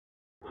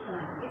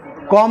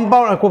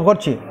Compound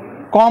করছি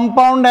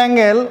compound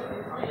angle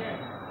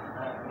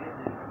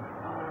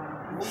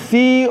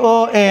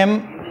COM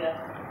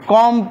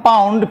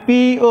compound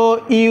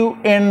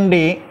POUND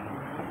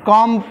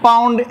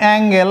compound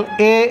angle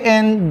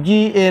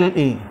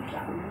ANGLE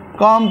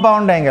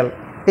compound angle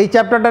এই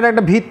চ্যাপ্টারটার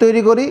একটা ভিত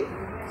তৈরি করি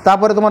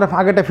তারপরে তোমার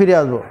আগেটা ফিরে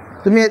আসবো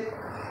তুমি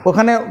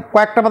ওখানে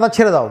কয়েকটা পাতা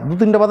ছেড়ে দাও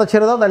 2-3টা পাতা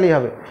ছেড়ে দাও তাহলেই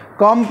হবে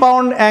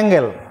কম্পাউন্ড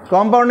অ্যাঙ্গেল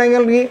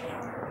কি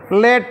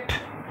late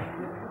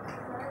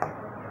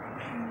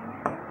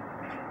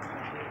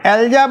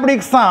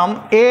algebraic sum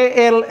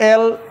ALLGEBRIC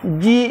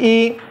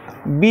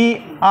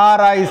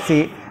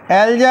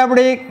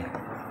algebraic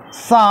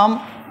sum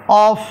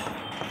of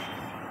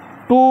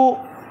two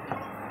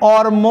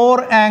or more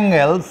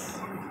angles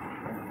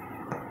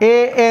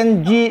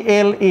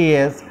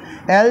ANGLES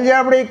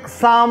algebraic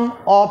sum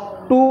of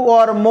two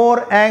or more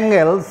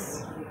angles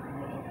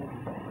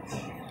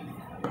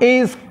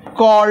is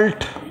called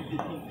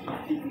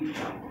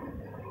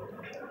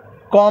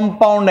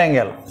compound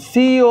angle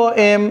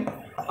COM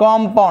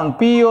compound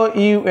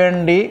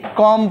POUND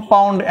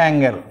compound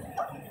angle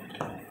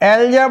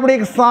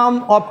algebraic sum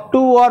of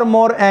two or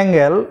more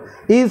angle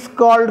is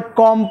called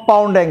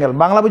compound angle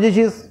Bangla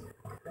বুঝেছিস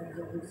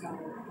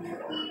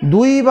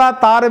দুই বা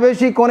তার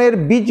বেশি কোণের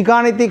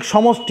বীজগাণিতিক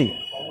সমষ্টি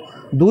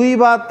দুই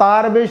বা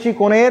তার বেশি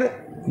কোণের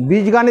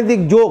বীজগাণিতিক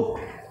যোগ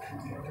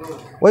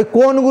ওই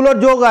কোণগুলোর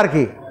যোগ আর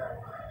কি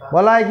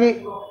বলা হয় কি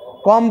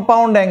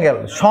কম্পাউন্ড অ্যাঙ্গেল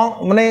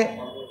মানে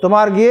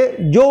তোমার গিয়ে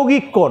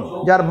যৌগিক কোণ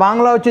যার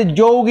বাংলা হচ্ছে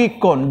যৌগিক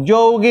কোণ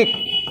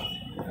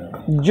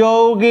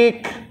যৌগিক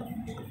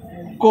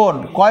কোণ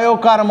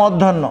কয়কার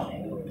মধ্যাহ্ন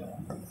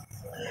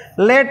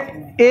let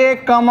A,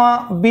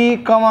 B,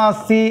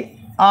 C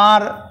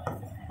are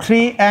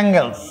three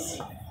angles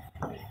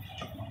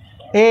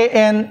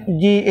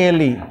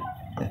ANGLE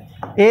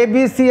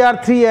ABC are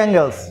three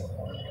angles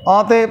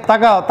অতএব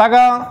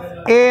তাকাও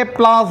A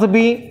plus B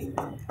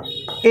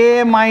A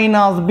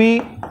minus B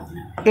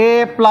A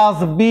plus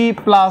B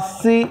plus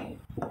C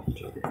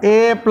A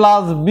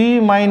plus B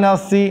minus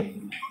C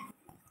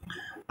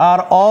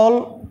are all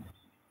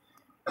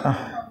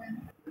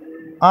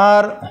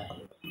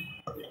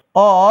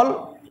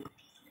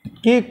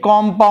की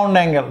compound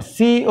angle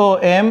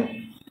COM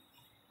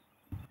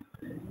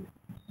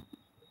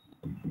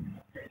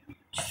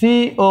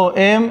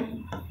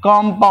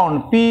compound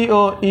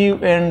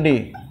POUND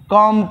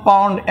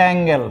compound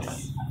angles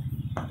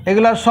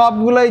এগুলা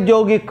সবগুলোই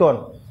যৌগিক কোণ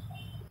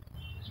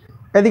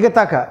এদিকে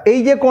তাকা এই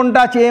যে কোণটা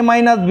আছে A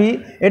minus B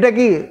এটা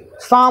কি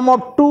sum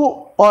of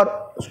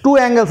two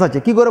angles আছে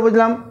কি করে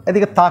বুঝলাম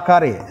এদিকে তাকা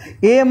রে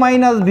A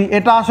minus B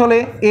এটা আসলে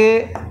A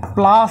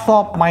plus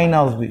of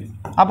minus B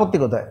আপত্তি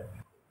কোথায়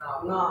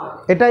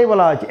এটাই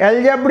বলা আছে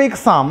algebraic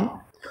sum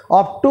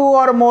of two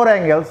or more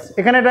angles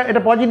এখানে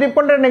এটা পজিটিভ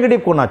কোণ এটা নেগেটিভ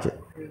কোণ আছে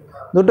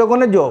দুটো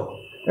কোণের যোগ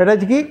এটা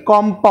হচ্ছে কি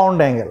compound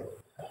angle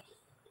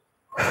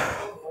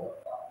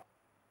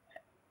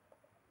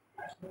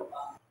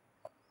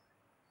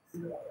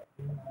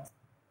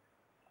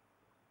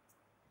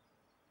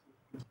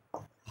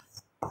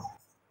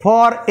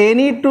for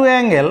any two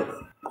angle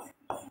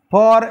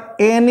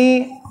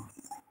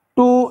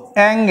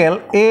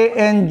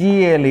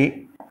ANGLE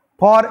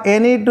for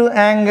any two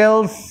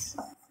angles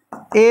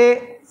A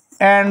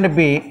and B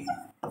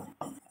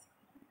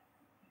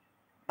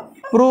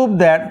prove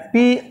that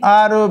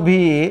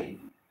PROVA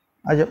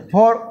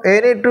for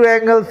any two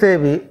angles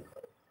AB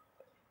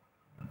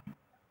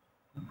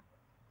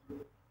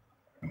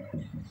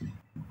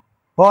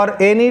for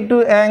any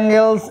two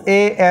angles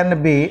A and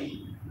B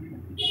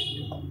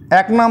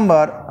এক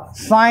নম্বর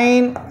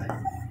sin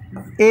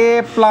A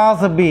plus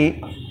B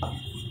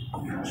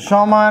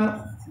সমান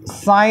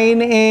sin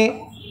A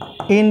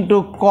into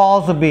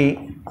cos B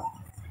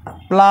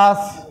plus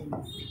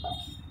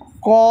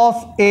cos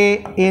A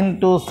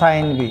into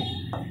sin B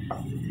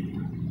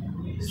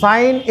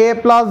sin A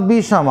plus B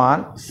সমান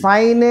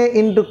sin A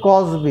into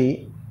cos B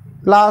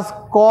plus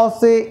cos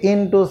A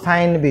into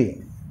sin B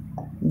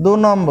দু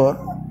নম্বর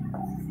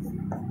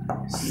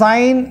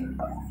sin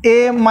A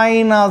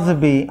minus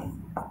B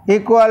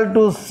equal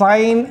to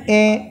sin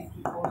A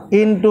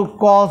into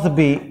cos B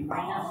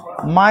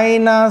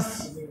minus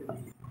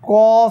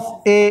cos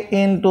A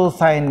into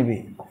sin B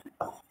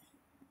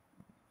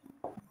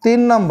তিন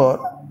নম্বর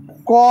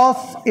cos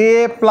A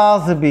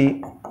plus B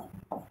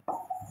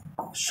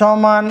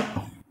সমান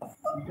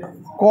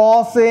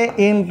cos A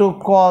into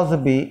cos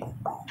B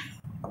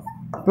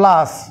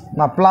plus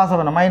না plus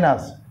হবে না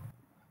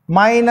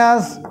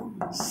minus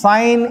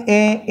sin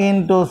A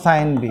into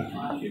sin B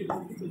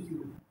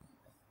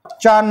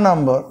চার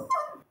নম্বর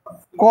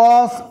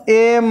cos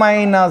A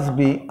minus B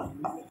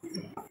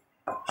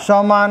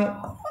সমান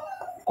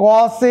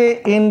cos A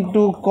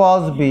into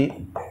cos B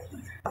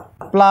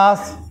plus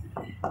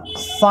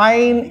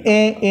sin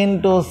A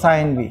into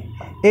sin B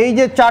এই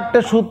যে চারটে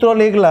সূত্র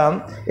লিখলাম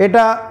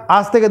এটা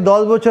আজ থেকে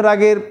 10 বছর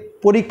আগের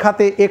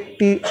পরীক্ষাতে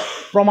একটি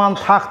প্রমাণ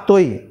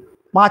থাকতোই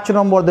 5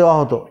 নম্বর দেওয়া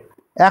হতো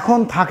এখন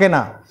থাকে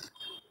না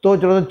তো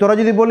তোরা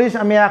যদি বলিস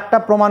আমি একটা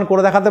প্রমাণ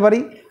করে দেখাতে পারি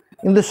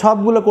কিন্তু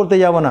সবগুলো করতে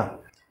যাব না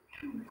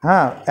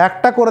হ্যাঁ,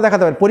 একটা করে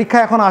দেখাতে পারি, পরীক্ষা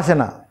এখন আসে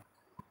না,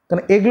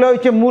 কারণ এগুলো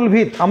হচ্ছে মূল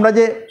ভিত। আমরা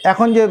যে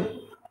এখন যে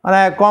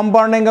মানে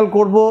কম্পাউন্ড অ্যাঙ্গেল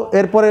করব,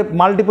 এরপরে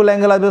মাল্টিপল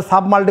অ্যাঙ্গেল আসবে,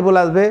 সাব মাল্টিপল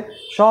আসবে,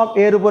 সব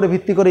এর উপরে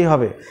ভিত্তি করেই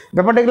হবে।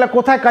 ব্যাপারটা এগুলো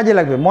কোথায় কাজে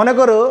লাগবে? মনে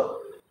করো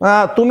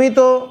তুমি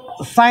তো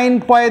সাইন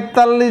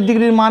 45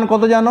 ডিগ্রির মান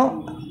কত জানো?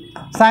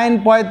 সাইন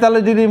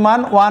 45 ডিগ্রির মান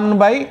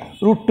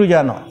 1/√2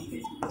 জানো।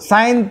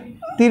 সাইন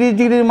 30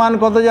 ডিগ্রির মান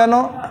কত জানো?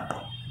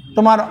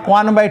 তোমার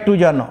 1/2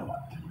 জানো।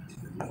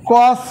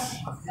 কস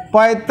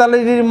 45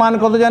 ডিগ্রির মান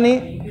কত জানি?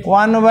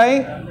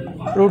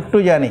 1/√2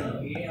 জানি।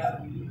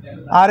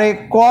 আর এই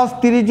কস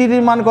 30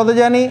 ডিগ্রির মান কত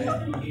জানি?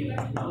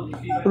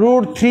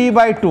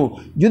 √3/2।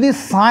 যদি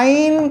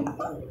সাইন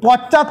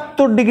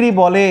 75 ডিগ্রি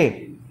বলে,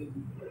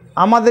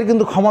 আমাদের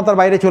কিন্তু ক্ষমতার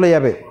বাইরে চলে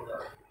যাবে।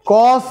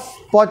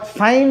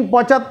 সাইন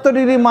 75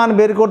 ডিগ্রি মান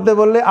বের করতে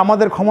বললে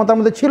আমাদের ক্ষমতার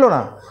মধ্যে ছিল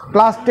না,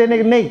 ক্লাস 10-এ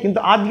নেই। কিন্তু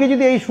আজকে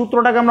যদি এই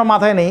সূত্রটাকে আমরা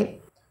মাথায় নেই,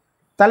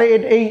 তাহলে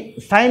এই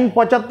সাইন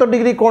 75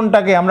 ডিগ্রি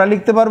কোণটাকে আমরা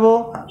লিখতে পারবো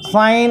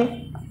সাইন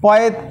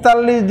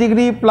 45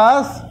 ডিগ্রি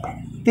প্লাস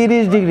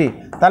 30 ডিগ্রি।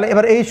 তাহলে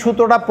এবার এই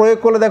সূত্রটা প্রয়োগ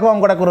করলে দেখো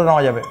অঙ্কটা করে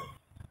নেওয়া যাবে।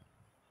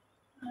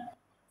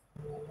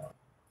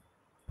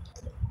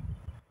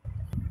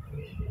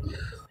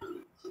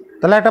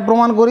 তাহলে একটা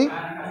প্রমাণ করি।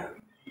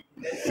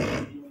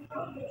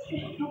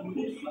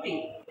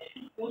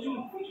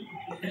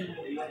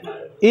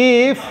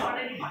 if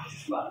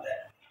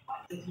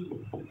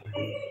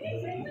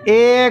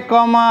a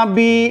comma b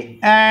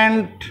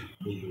and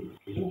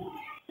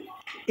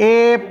a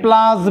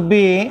plus b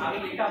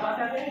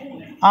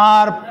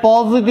are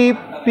positive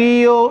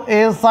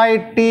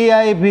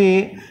POSITIV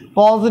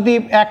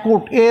positive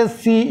acute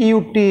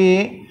ACUT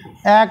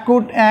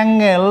acute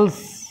angles,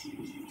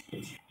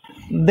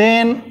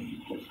 then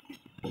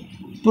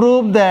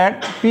prove that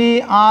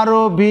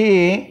PROVE,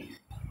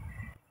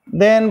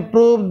 then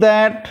prove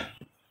that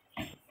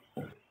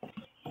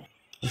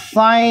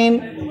sin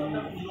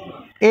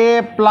A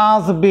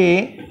plus B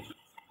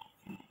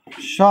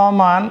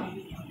সমান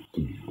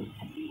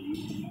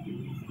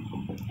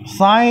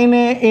sin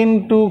A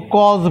into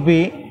cos B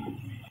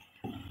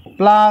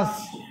plus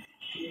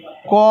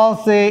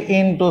cos A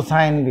into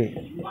sin B.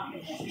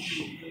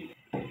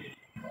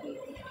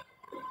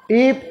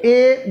 If A,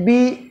 B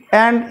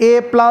and A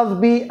plus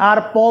B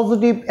are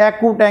positive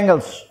acute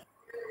angles,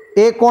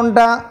 A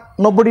কোণটা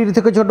 90 degree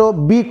থেকে ছোট,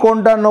 B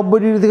কোণটা 90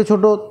 degree থেকে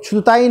ছোট,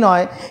 শুধু তাই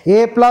নয় এ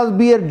প্লাস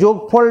বি এর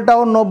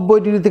যোগফলটাও 90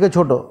 ডিগ্রি থেকে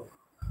ছোট,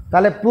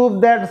 তাহলে prove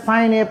that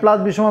sign A plus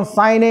B সমান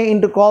সাইন এ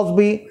into cos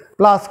B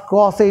plus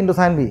cos এ ইন্টু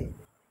সাইন বি।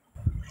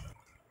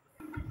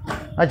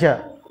 আচ্ছা,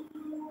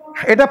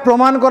 এটা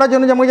প্রমাণ করার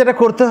জন্য যে আমাকে যেটা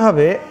করতে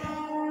হবে,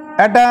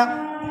 একটা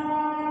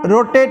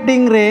রোটেটিং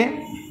রে,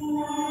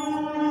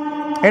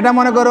 এটা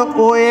মনে করো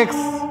ও x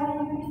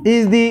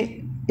is the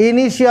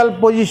initial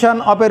position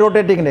of A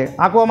rotating রে।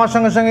 আঁকো আমার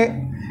সঙ্গে সঙ্গে।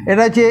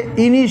 এটা হচ্ছে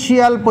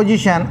initial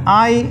position,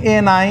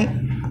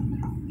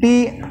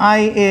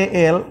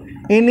 INITIAL,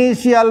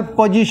 initial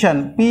position,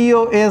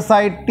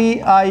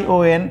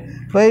 POSITION,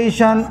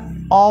 position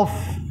of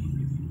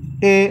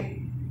A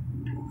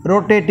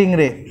rotating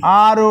রে,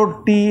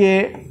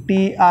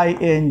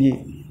 ROTATING.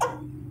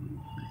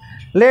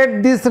 Let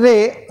this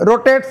ray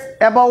rotates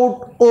about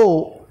O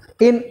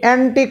in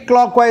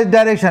anti-clockwise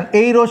direction.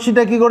 এই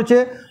রশ্মিটা কি করছে?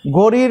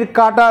 ঘড়ির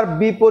কাঁটার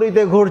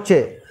বিপরীতে ঘুরছে।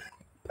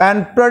 and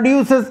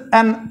produces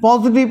an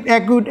positive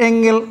acute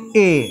angle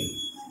A.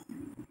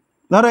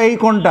 ধরো এই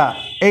কোণটা,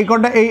 এই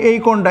কোণটা, এই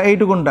কোণটা,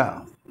 এইটু কোণটা,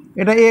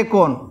 এটা A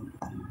কোণ,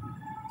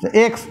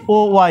 X O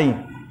Y,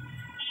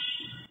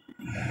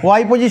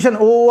 Y position,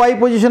 ও Y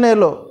পজিশনে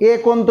এলো, A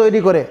কোণ তৈরি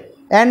করে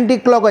অ্যান্টি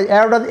ক্লকওয়াইজ,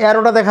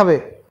 অ্যারোটা দেখাবে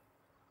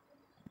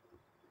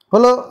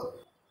হলো।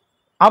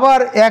 আবার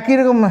একই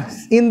রকম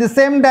in the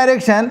same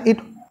direction it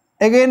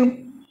again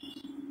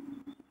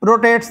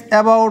rotates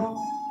about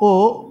O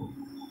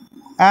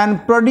and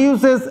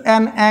produces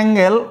an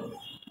angle,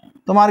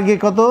 তোমার কি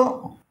কত?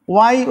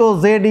 Y O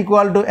Z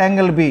equal to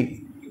angle B.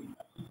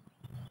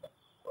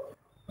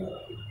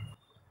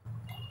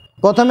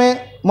 প্রথমে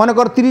মনে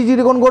কর 30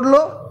 ডিগ্রি কোণ ঘটলো,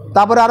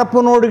 তারপরে আরও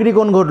 15 ডিগ্রি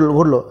কোণ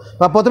ঘটলো,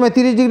 বা প্রথমে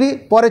 30 ডিগ্রি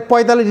পরে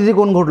 45 ডিগ্রি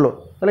কোণ ঘটলো।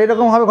 তাহলে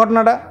এরকম হবে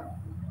ঘটনাটা।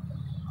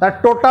 তার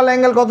টোটাল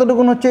অ্যাঙ্গেল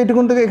কতটুকুন হচ্ছে?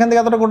 এইটুকুন থেকে এখান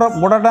থেকে এতটা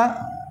গোটাটা,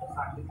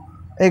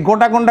 এই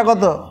গোটা কোণটা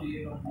কত?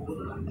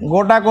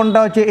 গোটা কোণটা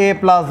হচ্ছে A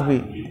প্লাস বি।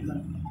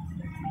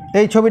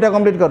 এই ছবিটা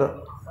কমপ্লিট করো।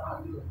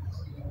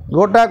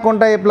 গোটা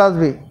কোণটা A প্লাস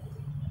বি।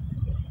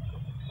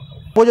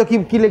 বোঝো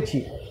কি লিখছি?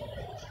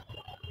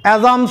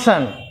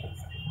 অ্যাজাম্পশন,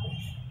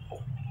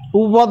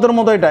 উপপাদ্যর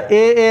মতো এটা,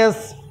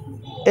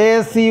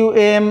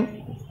 ASSUMPTION।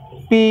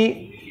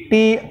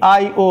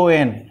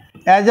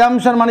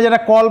 অ্যাজাম্পশন মানে যেটা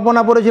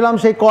কল্পনা করেছিলাম,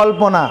 সেই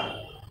কল্পনা।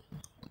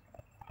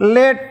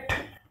 লেট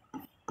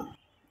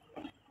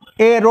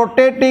এ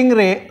রোটেটিং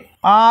রে,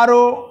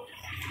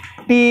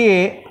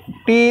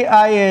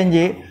 ROTATING,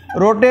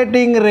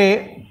 rotating ray,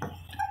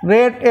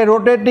 rate a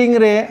rotating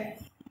ray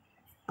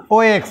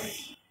OX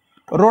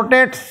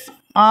rotates,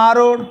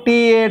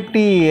 ROTATS,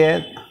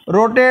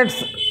 rotates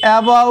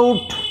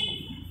about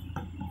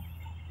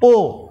O,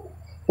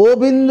 ও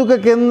বিন্দুকে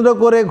কেন্দ্র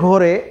করে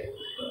ঘোরে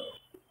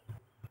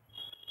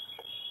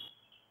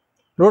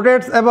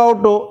rotates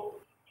about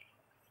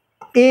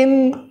in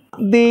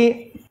the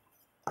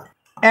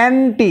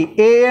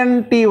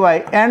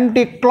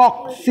anti-clock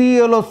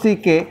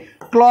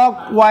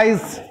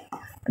clockwise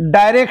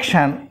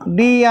direction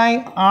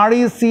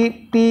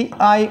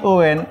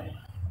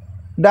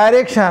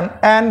direction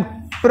and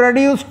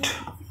produced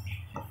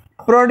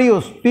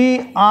produce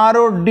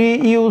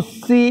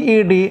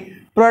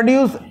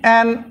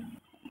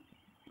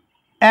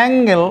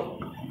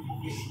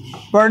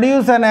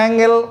produce an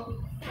angle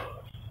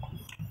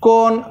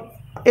cone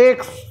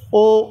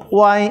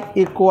XOY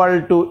equal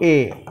to A.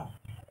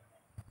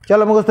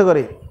 चलो मुझे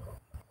करी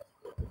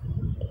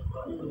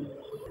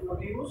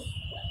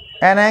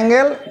an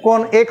angle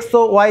cone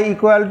XOY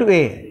equal to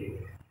A.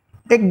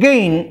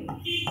 Again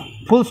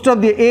full stop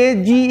the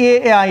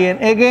AGAIN.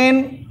 Again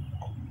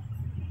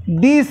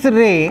this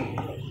ray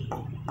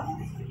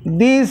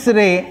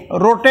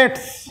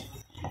rotates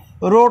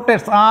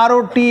rotates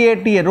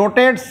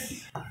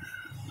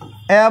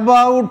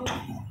about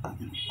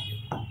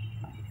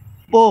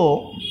O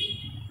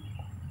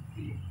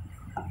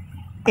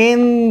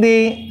in the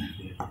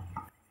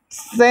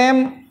same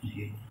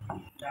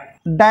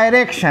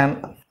direction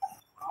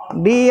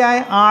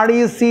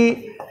direction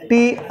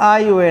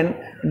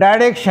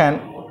direction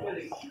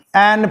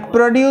and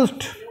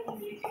produced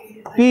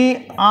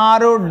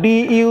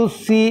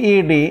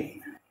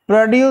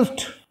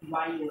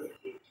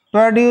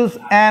produce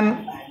an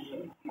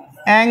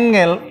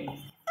angle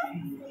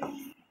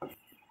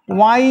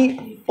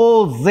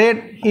YOZ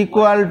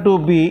equal to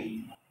B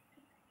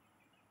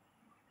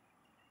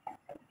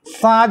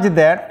such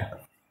that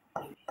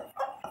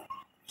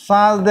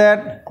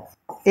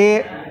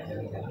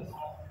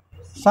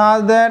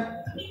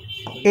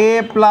A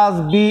plus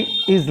B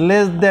is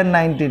less than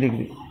 90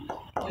 degree.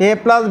 A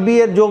plus B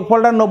এর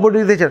যোগফলটা 90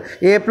 degree থেকে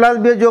A plus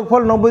B এর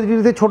যোগফল 90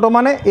 degree থেকে ছোট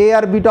মানে A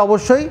R B টা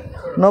অবশ্যই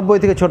 90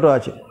 থেকে ছোট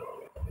আছে।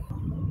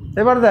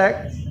 এবার দেখ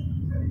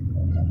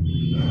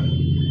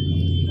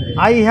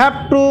I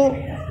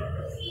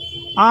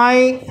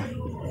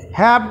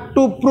have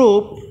to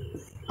prove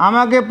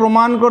আমাকে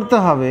প্রমাণ করতে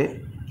হবে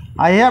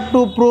I have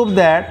to prove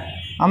that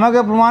আমাকে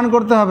প্রমাণ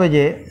করতে হবে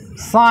যে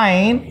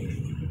sin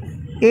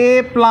A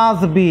plus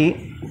B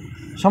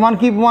সমান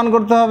কি প্রমাণ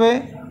করতে হবে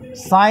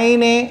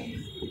sin A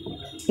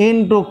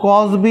into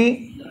cos B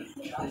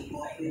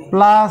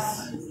plus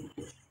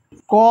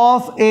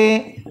cos A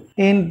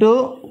into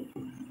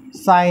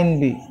sin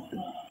B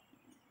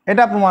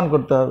এটা প্রমাণ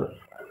করতে হবে।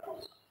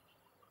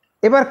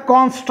 এবার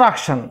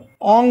কনস্ট্রাকশন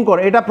অঙ্কন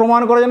এটা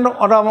প্রমাণ করার জন্য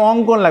ওটা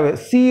অঙ্কন লাগবে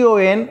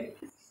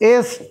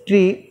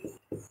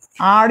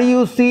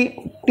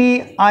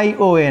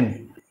CONSTRUCTION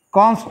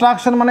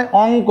কনস্ট্রাকশন মানে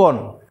অঙ্কন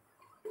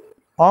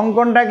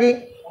অঙ্কনটা কি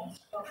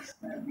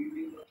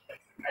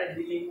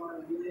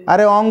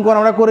আরে অঙ্কন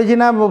আমরা করেছি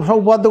না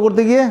উপপাদ্য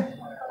করতে গিয়ে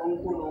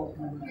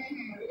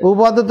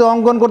উপপাদ্য তো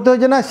অঙ্কন করতে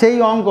হয়েছে না সেই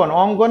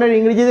অঙ্কনের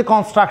ইংরেজিতে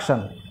কনস্ট্রাকশন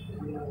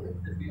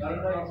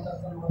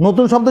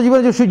নতুন শব্দ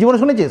জীবনে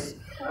শুনেছিস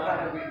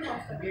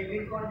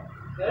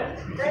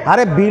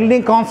আরে বিল্ডিং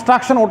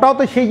কনস্ট্রাকশন ওটাও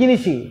তো সেই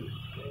জিনিসই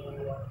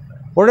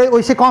ওটা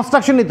ওই সে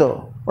কনস্ট্রাকশনই তো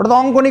ওটা তো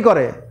অঙ্কনই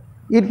করে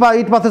ইট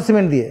পাথর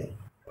সিমেন্ট দিয়ে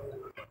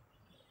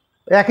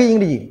একই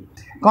ইংরেজি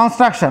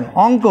কনস্ট্রাকশন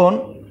অঙ্কন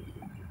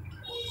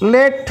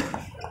let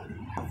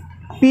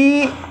P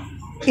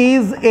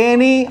is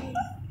any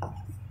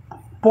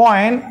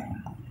point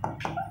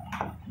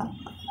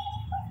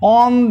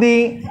on the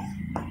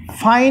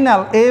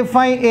final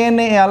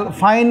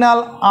final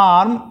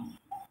arm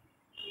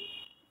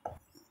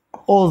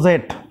OZ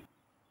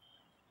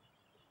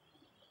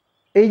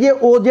এই যে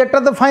OZ-টা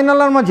তো ফাইনাল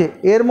আর্ম আছে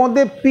এর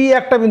মধ্যে P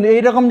একটা বিন্দু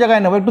এইরকম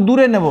জায়গায় নেব একটু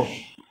দূরে নেব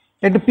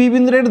একটু P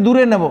বিন্দুটা একটু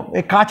দূরে নেব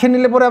এই কাছে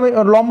নিলে পরে আমি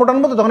লম্ব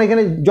টানবো তো তখন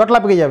এখানে জটলা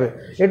পেকে যাবে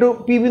একটু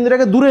P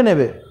বিন্দুটাকে দূরে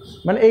নেবে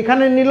মানে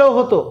এখানে নিলেও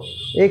হতো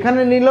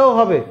এখানে নিলেও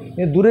হবে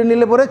দূরে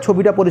নিলে পরে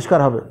ছবিটা পরিষ্কার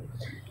হবে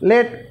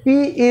let P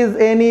is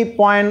any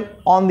point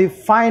on the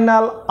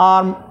final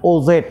arm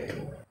OZ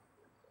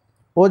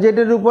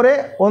OZ-এর উপরে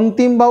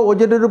অন্তিম বা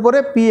OZ-এর উপরে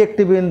P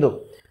একটি বিন্দু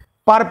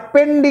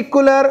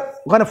পারপেন্ডিকুলার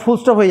ওখানে ফুল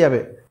স্টপ হয়ে যাবে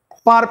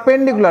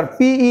perpendicular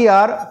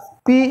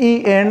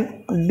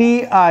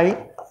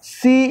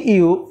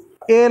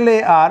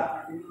PERPENDICULAR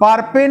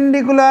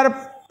perpendicular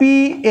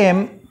PM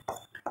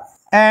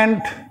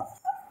and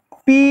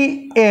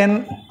PN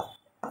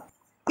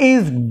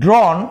is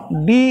drawn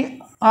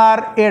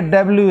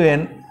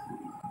DRAWN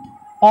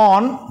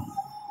on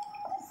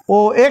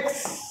OX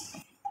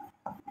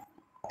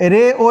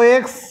ray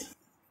OX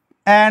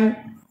and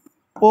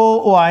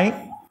OY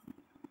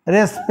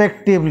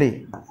respectively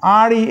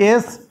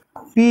RES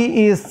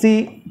PEC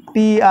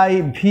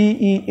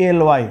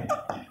TIVELY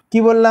কি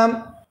বললাম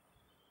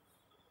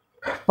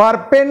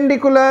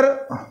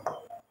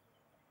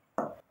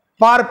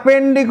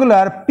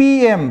পারপেন্ডিকুলার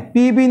PM P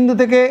বিন্দু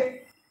থেকে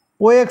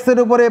OX এর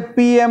উপরে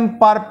PM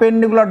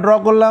পারপেন্ডিকুলার ড্র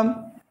করলাম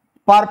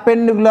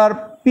perpendicular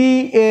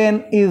PN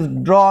is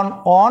drawn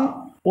on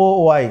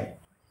OY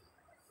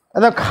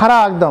এটা খাড়া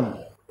একদম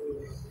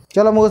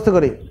চলো মুখস্থ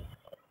করি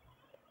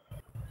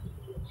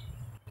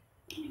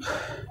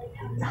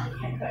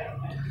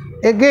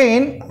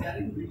again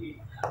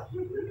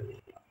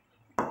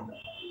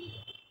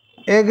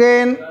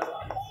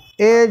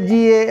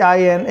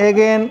AGAIN,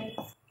 again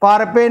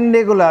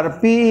perpendicular,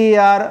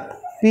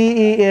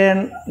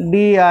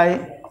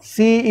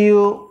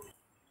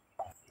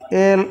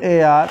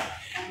 PERPENDICULAR,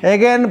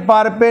 again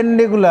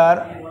perpendicular,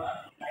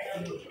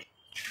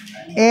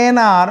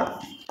 NR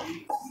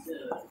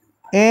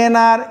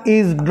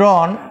is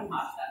drawn,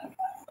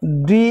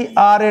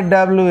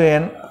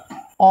 DRAWN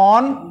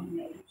on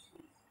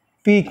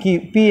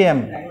PM.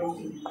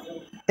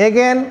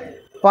 Again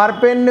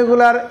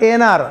perpendicular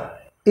NR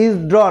is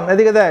drawn,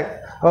 এদিকে দেখ,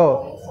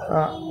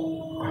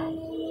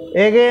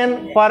 again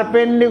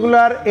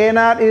perpendicular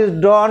NR is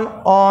drawn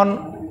on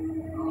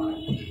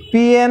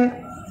PN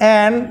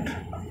and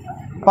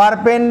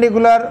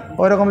perpendicular,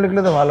 ওইরকম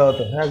লিখলে তো ভালো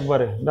হতো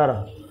একবারে, দাঁড়া,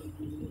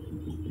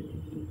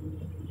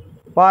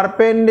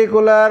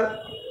 perpendicular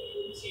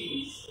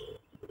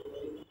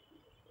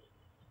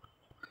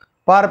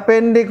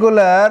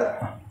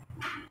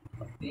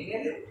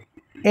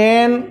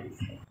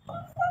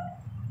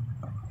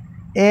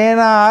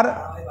NR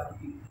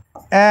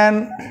and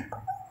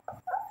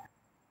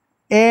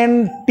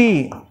NT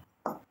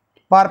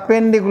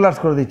perpendiculars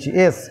করে দিচ্ছি,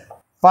 yes,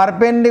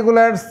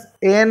 perpendiculars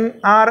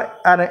NR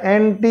and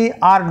NT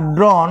are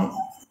drawn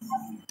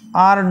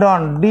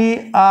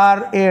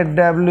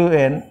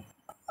DRAWN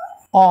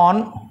on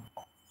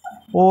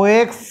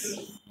OX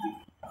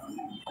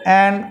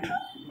and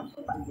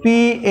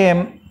PM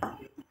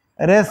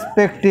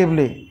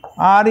respectively,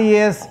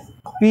 RES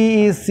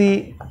PEC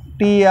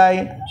TI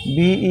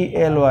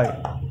BELY.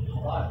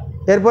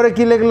 এরপরে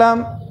কি লিখলাম,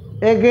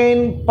 এগেইন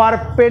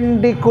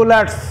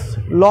পারপেন্ডিকুলারস,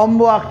 লম্ব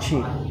আঁকছি,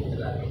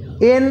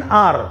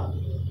 NR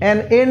and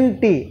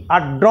NT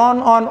R ড্রন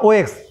on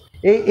OX,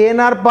 এই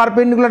NR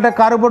পারপেন্ডিকুলারটা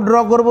কার উপর ড্র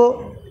করব,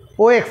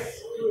 OX,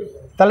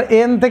 তাহলে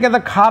N থেকে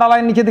একটা খাড়া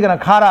লাইন নিচে দিকে না,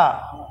 খাড়া,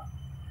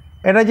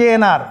 এটা যে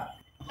NR,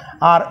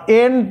 আর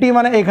NT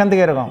মানে এখান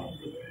থেকে এরকম,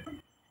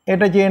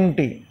 এটা যে NT।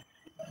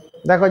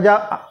 দেখো যা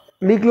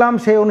লিখলাম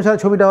সেই অনুসারে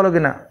ছবিটা হলো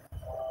কিনা।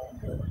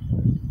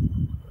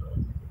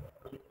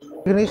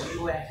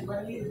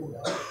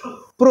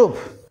 প্রুফ,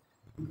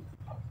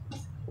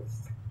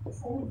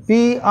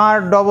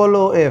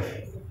 PROOF,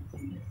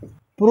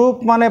 প্রুফ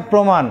মানে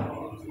প্রমাণ।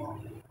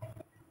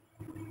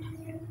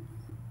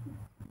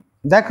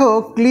 দেখো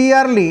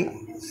ক্লিয়ারলি,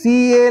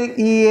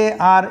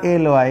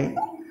 CLEARLY,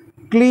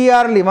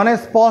 ক্লিয়ারলি মানে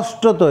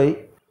স্পষ্টতই,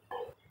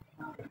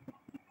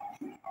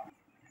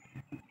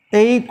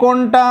 এই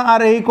কোণটা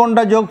আর এই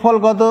কোণটা যোগফল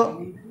কত,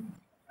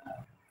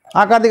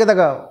 আঁকার দিকে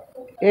তাকাও,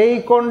 এই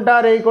কোণটা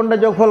আর এই কোণটা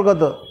যোগফল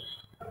কত,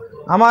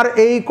 আমার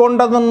এই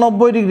কোণটা তো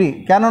 90 ডিগ্রি,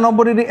 কেন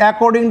 90 ডিগ্রি,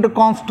 অ্যাকর্ডিং টু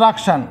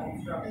কনস্ট্রাকশন।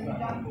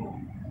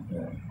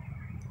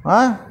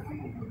 হ্যাঁ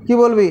কি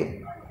বলবি,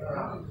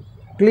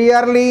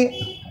 ক্লিয়ারলি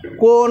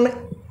কোণ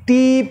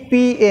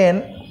TPN,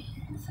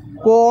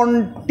 কোণ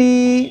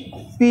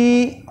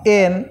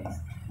TPN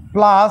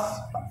প্লাস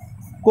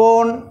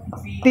কোণ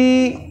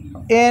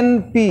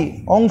TNP,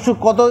 অংশ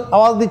কত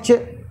আওয়াজ দিচ্ছে,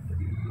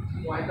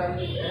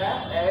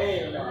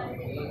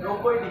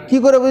 কি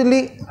করে বুঝলি,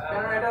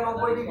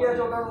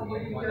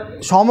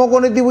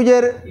 সমকোণী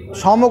ত্রিভুজের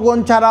সমকোণ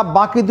ছাড়া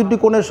বাকি দুটি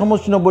কোণের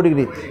সমষ্টি 90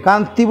 ডিগ্রি,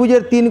 কারণ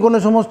ত্রিভুজের 3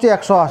 কোণের সমষ্টি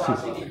 180,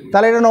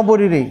 তাহলে এটা 90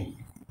 ডিগ্রি।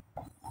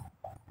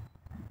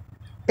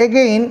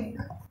 এগেইন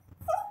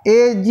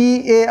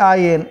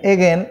AGAIN,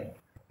 এগেন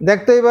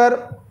দেখতো এবার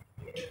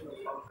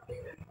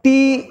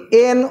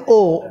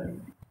TNO,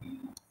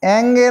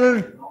 অ্যাঙ্গেল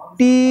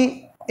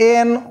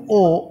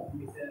TNO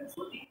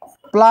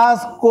প্লাস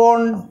কোণ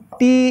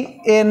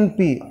TNP,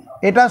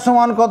 এটা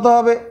সমান কত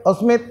হবে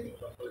অস্মিত,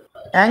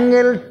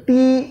 অ্যাঙ্গেল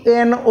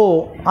TNO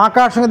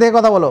আঁকার সঙ্গে দেখে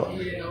কথা বলো,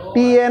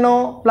 TNO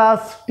প্লাস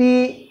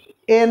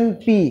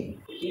TNP,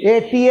 এ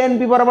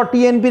TNP বরাবর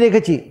TNP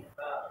রেখেছি,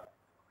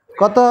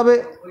 কত হবে,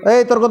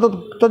 এই তোর কত,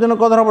 তোর জন্য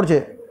কত ধরা পড়ছে,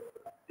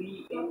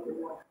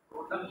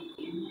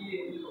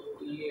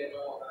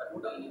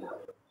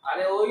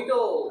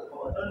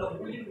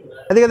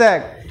 এদিকে দেখ,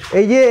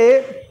 এই যে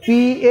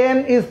PN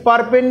is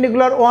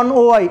perpendicular on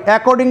OI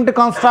according to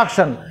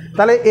construction,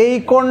 তাহলে এই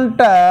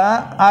কোণটা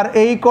আর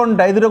এই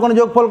কোণটা, এই দুটো কোণ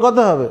যোগফল কত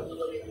হবে,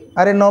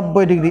 আরে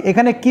 90 ডিগ্রি।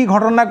 এখানে কি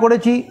ঘটনা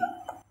করেছি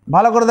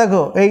ভালো করে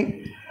দেখো, এই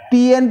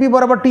TNP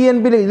বরাবর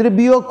TNP যদি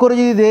বিয়োগ করে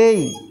যদি দেই,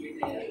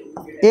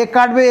 এ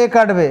কাটবে এ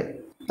কাটবে,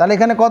 তাহলে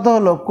এখানে কত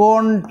হলো,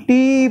 কোণ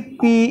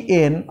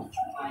TPN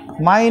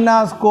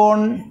মাইনাস কোণ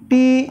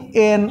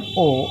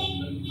TNO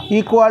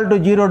ইকুয়াল টু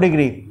 0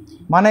 ডিগ্রি,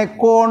 মানে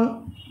কোণ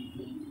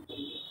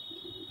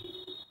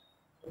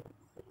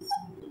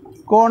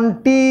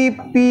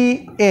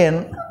TPN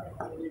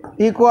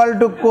ইকুয়াল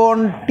টু কোণ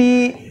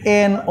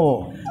TNO।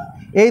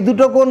 এই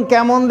দুটো কোণ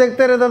কেমন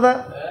দেখতে রে দাদা,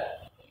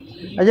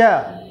 আচ্ছা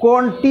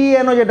কোণ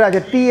TNO যেটা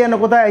আছে, TNO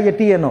কোথায়, এই যে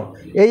TNO,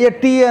 এই যে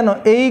TNO,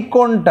 এই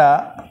কোণটা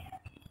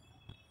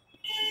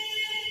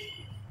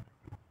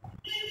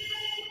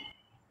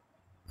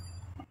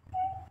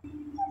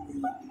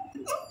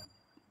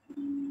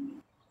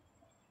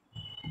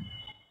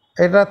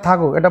এটা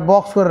থাকুক, এটা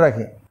বক্স করে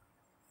রাখি,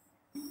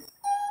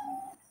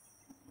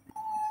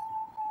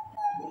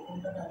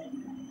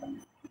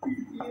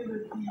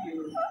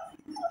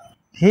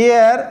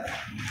 here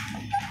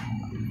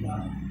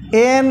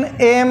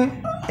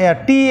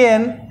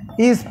Tn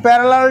is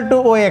parallel to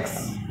OX,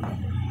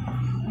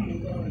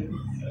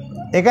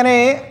 এখানে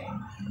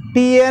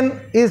Tn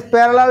is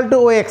parallel to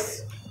OX।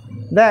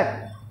 দেখ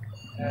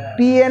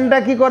Tnটা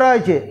কি করা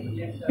হয়েছে,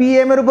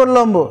 PM এর উপর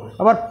লম্ব,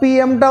 আবার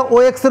PMটা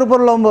OX এর উপর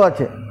লম্ব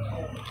আছে।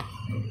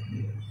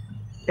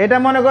 এটা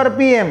মনে কর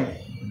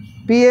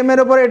PM এর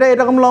উপর এটা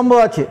এরকম লম্ব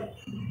আছে,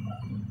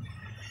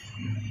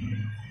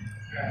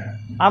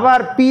 আবার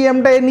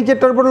PMটা এর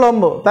নিচেরটার উপর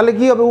লম্ব, তাহলে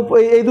কি হবে,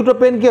 এই দুটো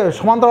পেন কি হবে,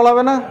 সমান্তরাল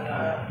হবে না?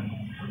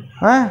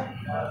 হ্যাঁ,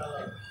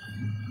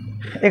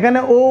 এখানে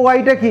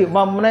OYটা কি,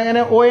 মানে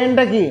এখানে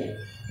ONটা কি,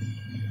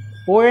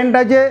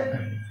 ONটা যে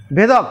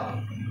ভেদক,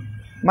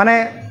 মানে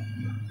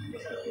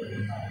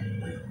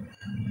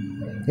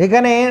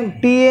এখানে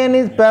Tn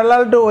is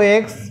parallel to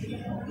OX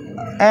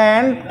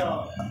and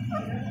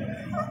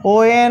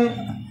ON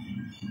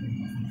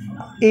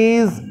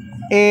is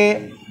a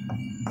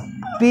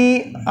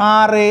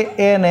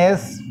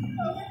TRANS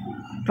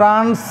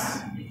trans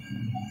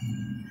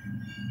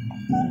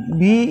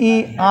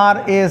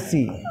VERAC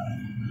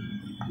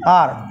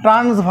R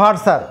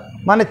transversal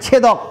মানে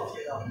ছেদক,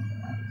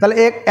 তাহলে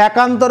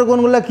একান্তর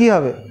কোণগুলো কি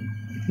হবে,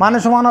 মানে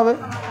সমান হবে।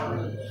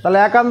 তাহলে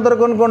একান্তর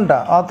কোণ কোনটা,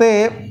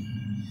 অতএব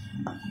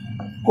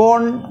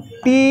কোণ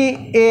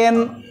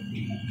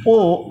TNO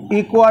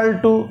equal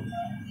to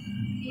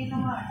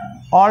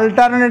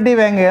alternative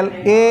angle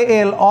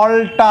AL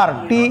alter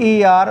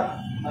TER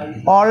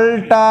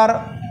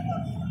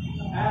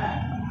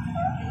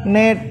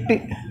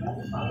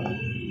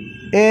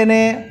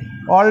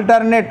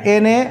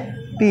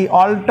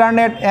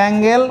alternate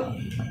angle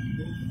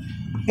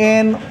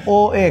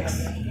NOX,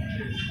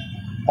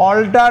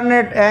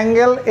 alternate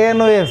angle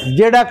NOX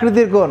Z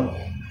আকৃতির কোণ,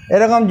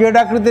 এরকম জেড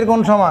আকৃতির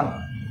কোণ সমান,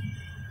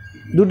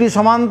 দুটি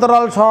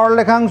সমান্তরাল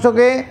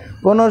সরলরেখাংশকে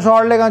কোনো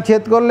সরলরেখা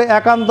ছেদ করলে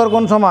একান্তর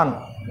কোণ সমান।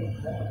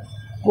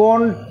 কোণ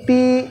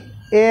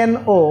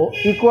TNO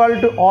equal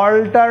to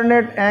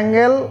alternate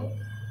angle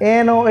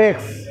NOX,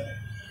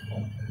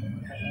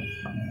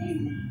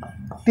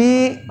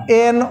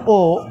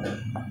 TNO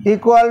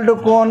equal to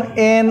কোণ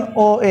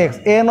NOX,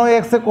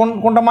 NOX এ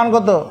কোনটা মান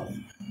কত,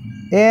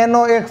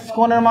 NOX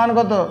কোণের মান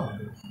কত,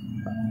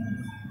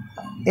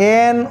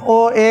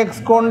 NOX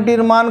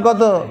কোণটির মান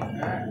কত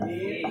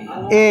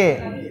A,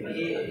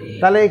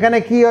 তাহলে এখানে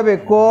কি হবে,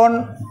 কোণ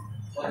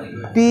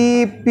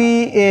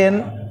TPN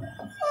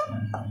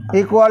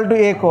ইকুয়াল টু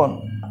A কোণ।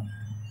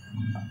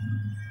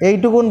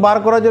 এইটুকুন বার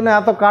করার জন্য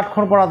এত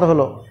কাঠখড় পড়াতে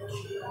হলো,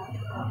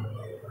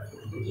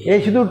 এই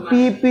শুধু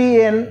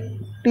TPN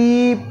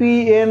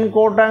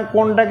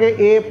কোণটাকে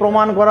A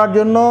প্রমাণ করার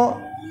জন্য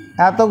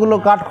এতগুলো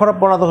কাঠখড়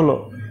পড়াতে হলো।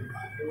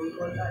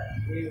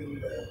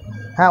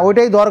 হ্যাঁ,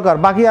 ওইটাই দরকার,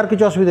 বাকি আর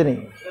কিছু অসুবিধা নেই।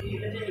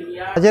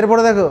 আচ্ছা,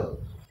 এরপরে দেখো,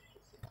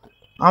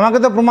 আমাকে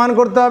তো প্রমাণ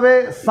করতে হবে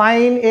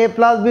sin A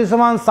প্লাস B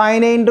সমান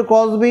sin A into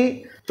cos B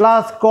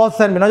plus cos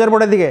sin B। নজর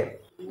পড়ে দিকে,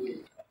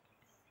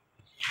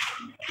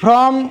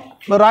 from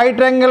right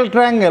angle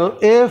triangle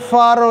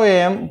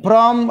FROM,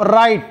 from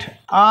right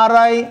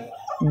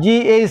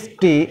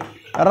RIGHT,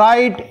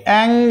 right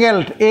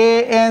angled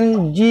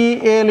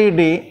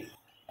ANGLED,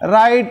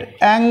 right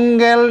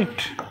angled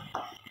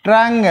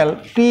triangle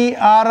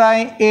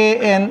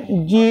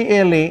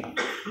TRIANGLE,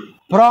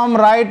 from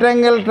right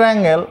angle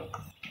triangle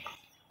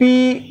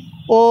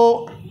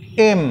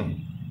POM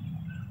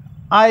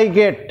I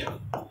get,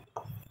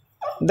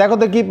 দেখো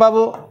তো কি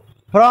পাবো,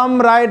 from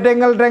right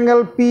angle triangle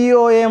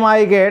POM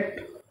I get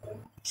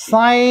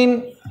sin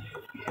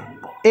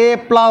A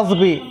plus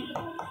B,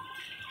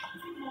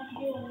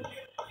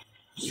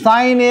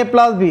 sin A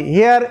plus B,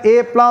 here A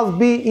plus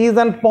B is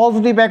an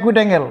positive acute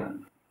angle।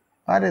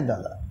 আরে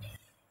দাদা,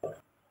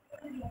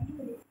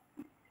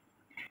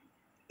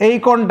 এই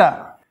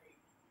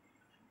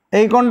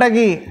কোণটা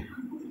কি,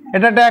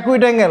 এটা একটা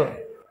acute angle,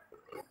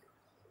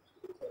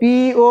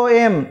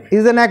 POM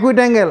is an acute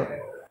angle.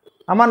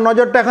 আমার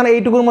নজরটা এখানে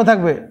এইটুকুর মধ্যে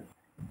থাকবে,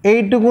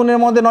 এইটুকুনের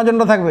মধ্যে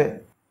নজরটা থাকবে।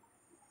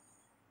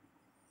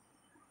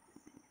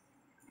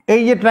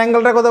 এই যে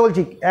ট্রায়াঙ্গেলটার কথা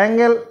বলছি,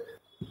 angle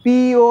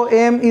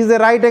POM is a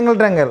right angle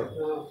triangle,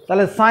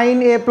 তাহলে sin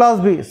A plus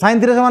B, sin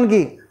theta সমান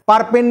কি,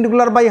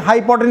 পারপেন্ডিকুলার বাই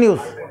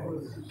হাইপোটেনিউস।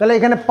 তাহলে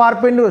এখানে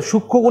পারপেন্ডিকুলার,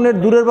 সূক্ষ্ম কোণের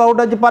দূরের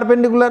বাহুটা হচ্ছে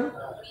পারপেন্ডিকুলার,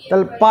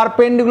 তাহলে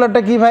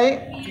পারপেন্ডিকুলারটা কি ভাই,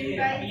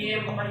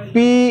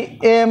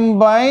 PM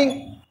বাই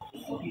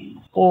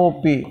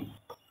OP।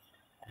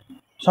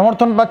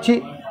 সমর্থন পাচ্ছি।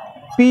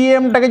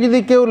 PMটাকে যদি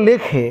কেউ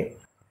লেখে,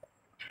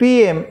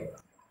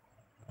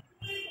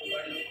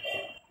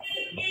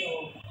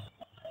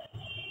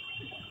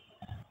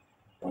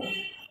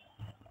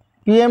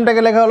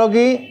 PMটাকে লেখা হলো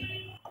কি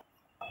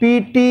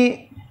PT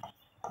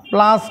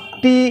প্লাস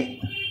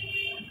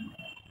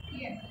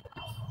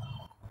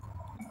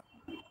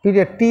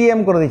TM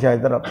করে দিচ্ছে, হয়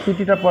তারা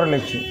PTটা পরে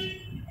লিখছি।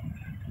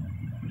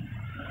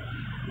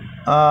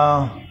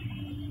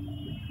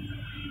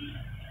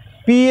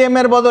 PM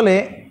এর বদলে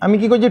আমি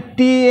কি করছি,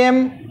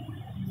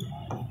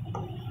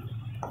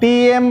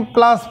 TM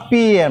plus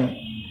PM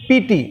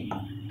PT,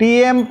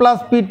 TM plus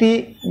PT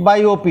by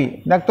ওপি,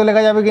 দেখ তো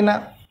লেখা যাবে কি না।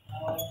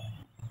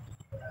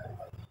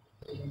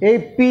 এই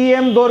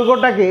পিএম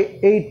দৈর্ঘ্যটাকে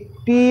এই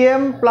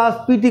টিএম প্লাস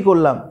পিটি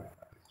করলাম,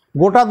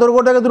 গোটা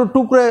দৈর্ঘ্যটাকে দুটো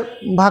টুকরে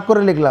ভাগ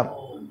করে লিখলাম।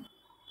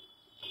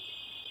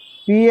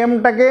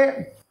 পিএমটাকে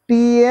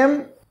টিএম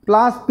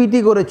প্লাস পিটি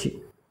করেছি,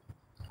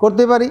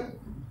 করতে পারি।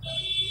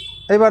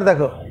 এবার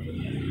দেখো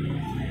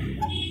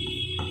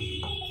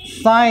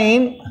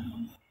সাইন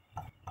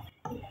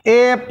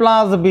এ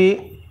প্লাস বি,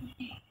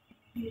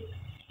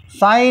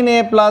 সাইন এ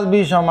প্লাস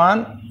বি সমান,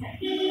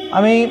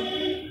 আমি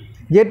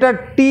যেটা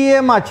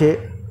টিএম আছে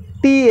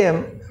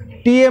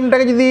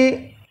টিএমটাকে যদি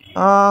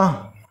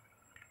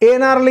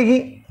এনআর লিখি,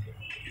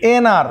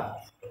 এনআর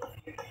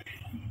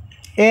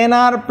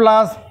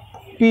প্লাস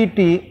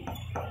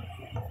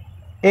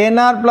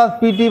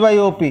পিটি বাই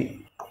ওপি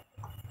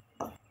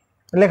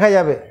লেখা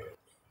যাবে।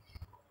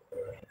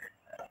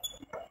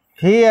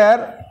 Here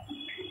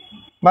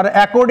but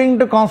according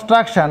to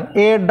construction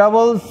a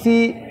double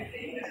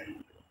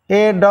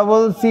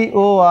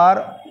COR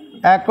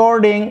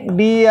according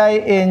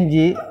DING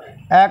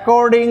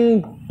according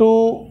to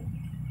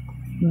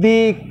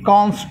the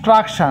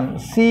construction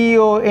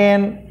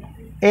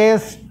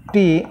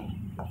CONST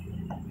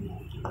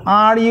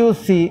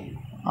RUC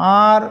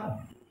R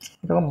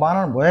এরকম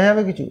বানান বোঝা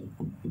যাবে কিছু,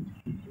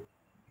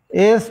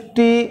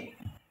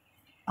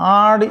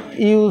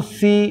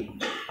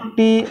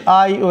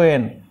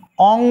 STRUCTION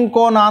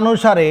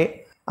অঙ্কনানুসারে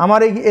আমার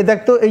এই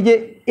দেখতো এই যে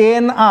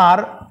এনআর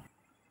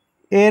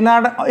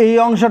এই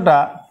অংশটা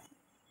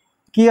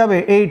কি হবে,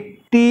 এই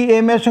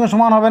টিএম এর সঙ্গে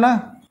সমান হবে না,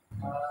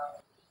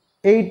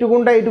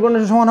 এইটুকুনটা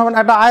সমান হবে না,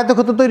 একটা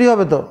আয়তক্ষেত্র তৈরি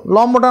হবে। তো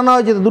লম্বটা না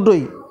হয়েছে তো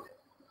দুটোই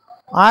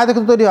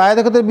আয়তক্ষেত্র তৈরি হয়,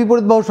 আয়তক্ষেত্রের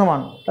বিপরীত বাহু সমান,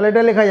 তাহলে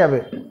এটা লেখা যাবে।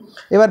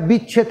 এবার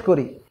বিচ্ছেদ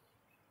করি,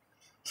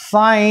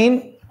 sign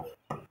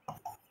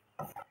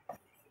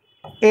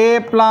A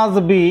plus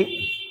B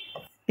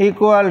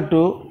equal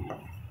to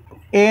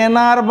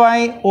NR by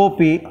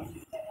OP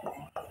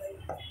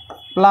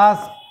plus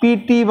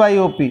PT by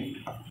ওপি।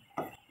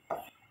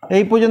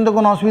 এই পর্যন্ত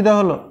কোনো অসুবিধা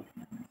হলো?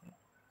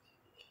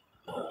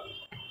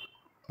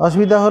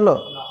 অসুবিধা হলো?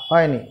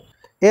 হয়নি।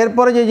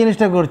 এরপরে যে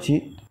জিনিসটা করছি,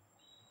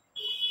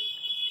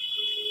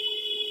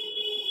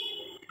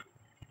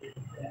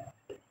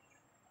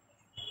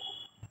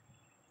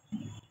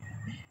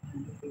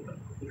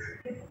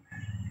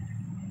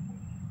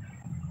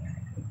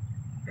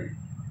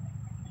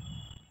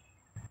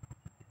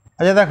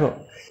 আচ্ছা দেখো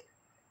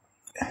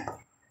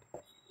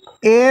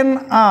এন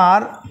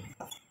আর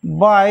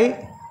বাই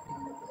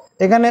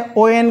এখানে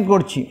ওএন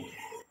করছি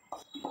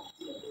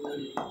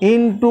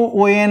ইন্টু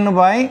ওএন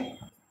বাই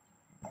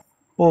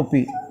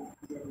ওপি।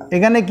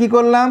 এখানে কি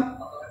করলাম,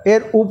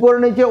 এর উপর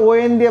নিচে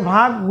ওএন দিয়ে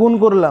ভাগ গুণ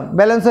করলাম,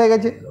 ব্যালেন্স হয়ে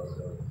গেছে।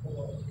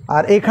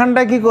 আর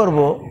এখানটা কি করব,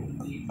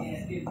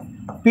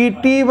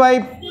 PT by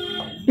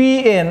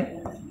PN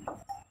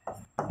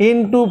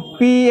into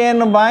PN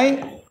by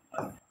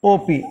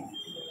ওপি।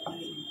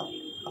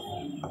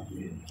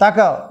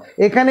 তাকাও,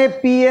 এখানে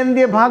পিএন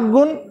দিয়ে ভাগ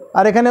গুণ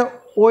আর এখানে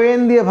ওএন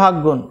দিয়ে ভাগ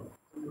গুণ,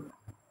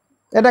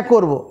 এটা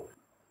করব।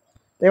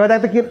 এবার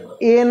দেখতে কি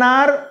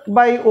এনআর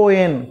বাই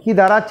ওএন কি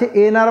দাঁড়াচ্ছে,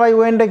 এনআর বাই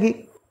ওএনটা কি,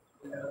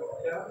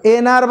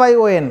 NR by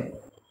ওএন,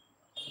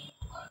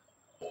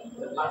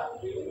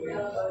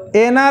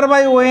 NR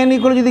by ওএন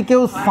equal যদি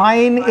কেউ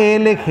সাইন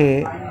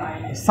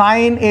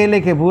এ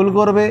লেখে ভুল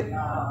করবে,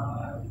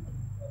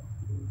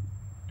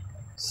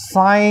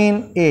 সাইন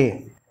এ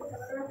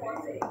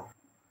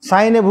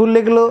ভুল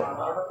লিখলো।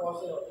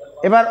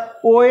 এবার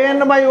ওএন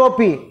বাই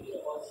ওপি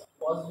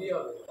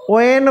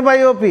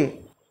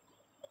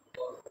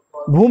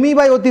ভূমি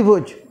বাই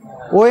অতিভুজ,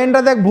 ওএনটা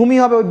দেখ ভূমি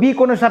হবে ওই বি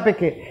কোণের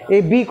সাপেক্ষে,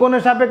 এই বি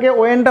কোণের সাপেক্ষে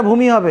ওএনটা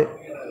ভূমি হবে,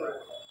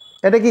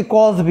 এটা কি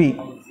কস B,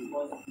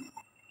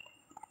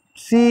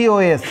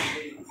 COS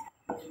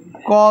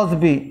cos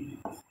B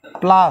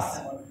plus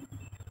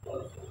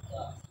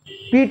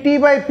PT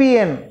by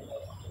PN,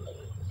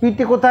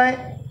 PT কোথায়,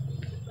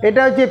 এটা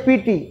হচ্ছে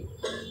পিটি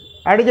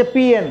আর এটা হচ্ছে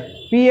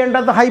পিএনটা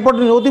তো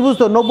হাইপোটেনিউস অতিভুজ,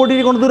 তো 90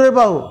 ডিগ্রি কোণ দূরের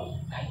বাহু।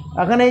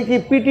 এখানে এই কি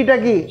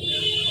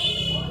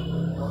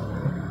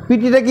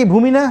পিটিটা কি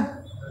ভূমি না,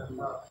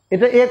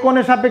 এটা এ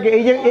কোণের সাপেক্ষে,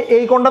 এই যে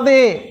এই কোণটাতে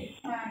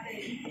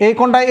এই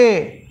কোণটা এ,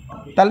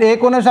 তাহলে এ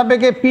কোণের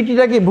সাপেক্ষে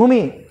পিটিটা কি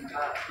ভূমি,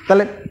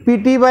 তাহলে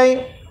পিটি বাই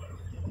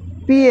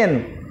পিএন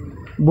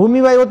ভূমি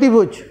বাই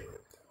অতিভুজ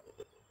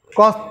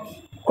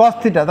কস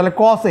থিটা, তাহলে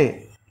কস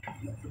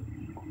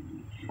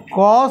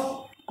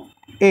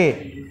এ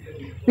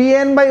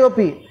পিএন বাই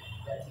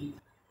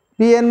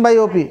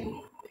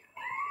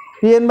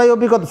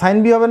ওপি কত, সাইন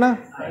বি হবে না,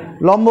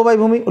 লম্ব বাই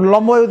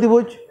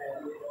অতিভুজ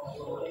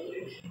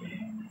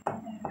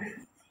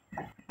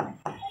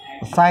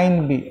সাইন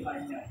বি।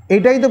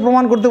 এটাই তো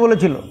প্রমাণ করতে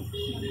বলেছিল,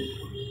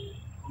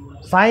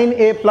 সাইন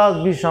এ প্লাস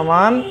বি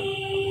সমান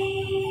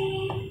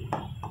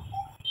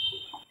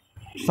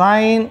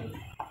সাইন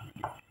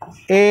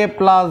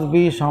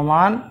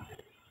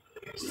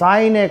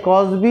এ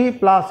কস বি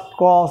প্লাস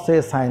কস এ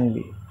সাইন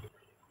বি।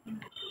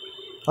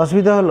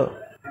 অসুবিধা হলো?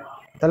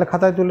 তাহলে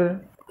খাতায় তুলে,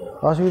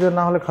 অসুবিধা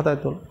না হলে খাতায়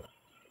তোল।